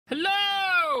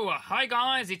Hi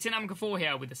guys, it's Inam4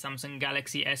 here with the Samsung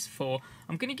Galaxy S4.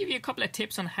 I'm going to give you a couple of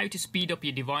tips on how to speed up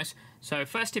your device. So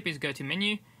first tip is go to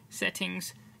Menu,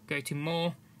 Settings, go to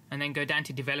More, and then go down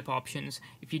to Developer Options.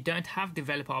 If you don't have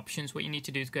Developer Options, what you need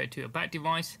to do is go to About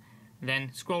Device, then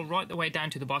scroll right the way down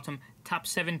to the bottom, tap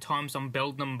 7 times on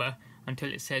Build Number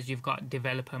until it says you've got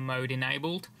Developer Mode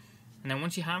enabled. And then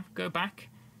once you have, go back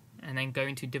and then go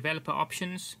into Developer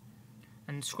Options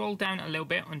and scroll down a little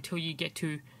bit until you get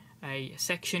to a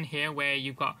section here where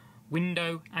you've got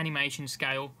Window Animation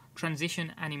Scale,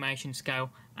 Transition Animation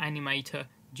Scale, Animator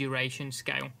Duration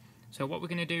Scale. So what we're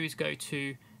going to do is go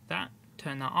to that,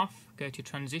 turn that off, go to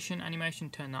Transition Animation,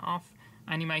 turn that off,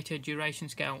 Animator Duration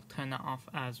Scale, turn that off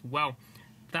as well.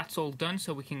 That's all done,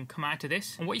 so we can come out of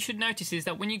this. And what you should notice is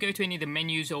that when you go to any of the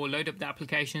menus or load up the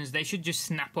applications, they should just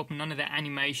snap up. None of the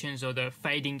animations or the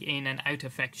fading in and out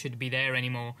effects should be there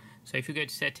anymore. So if you go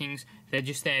to settings, they're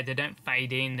just there. They don't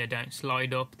fade in, they don't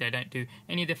slide up, they don't do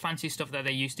any of the fancy stuff that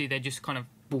they used to. They're just kind of,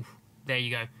 poof, there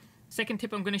you go. Second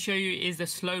tip I'm going to show you is the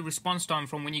slow response time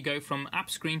from when you go from app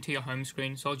screen to your home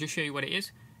screen. So I'll just show you what it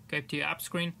is. Go to your app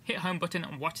screen, hit home button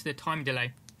and watch the time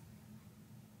delay.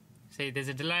 See, there's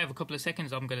a delay of a couple of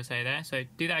seconds, I'm going to say there. So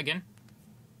do that again.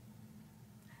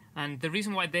 And the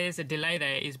reason why there's a delay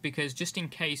there is because just in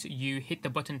case you hit the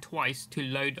button twice to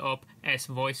load up S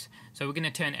Voice. So we're going to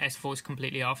turn S Voice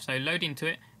completely off. So load into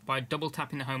it by double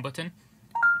tapping the home button.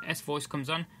 S Voice comes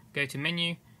on. Go to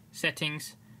Menu,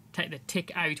 Settings, take the tick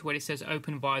out where it says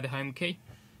Open via the home key.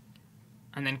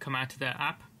 And then come out of the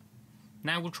app.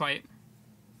 Now we'll try it.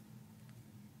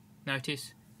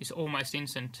 Notice it's almost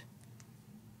instant.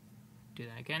 Do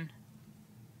that again.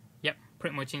 Yep,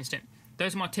 pretty much instant.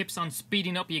 Those are my tips on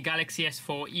speeding up your Galaxy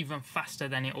S4 even faster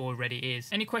than it already is.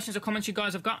 Any questions or comments you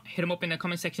guys have got, hit them up in the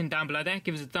comment section down below there.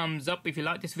 Give us a thumbs up if you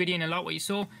like this video and you like what you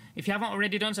saw. If you haven't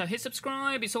already done so, hit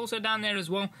subscribe. It's also down there as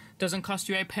well. Doesn't cost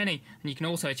you a penny. And you can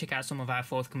also check out some of our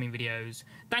forthcoming videos.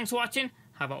 Thanks for watching.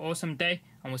 Have an awesome day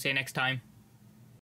and we'll see you next time.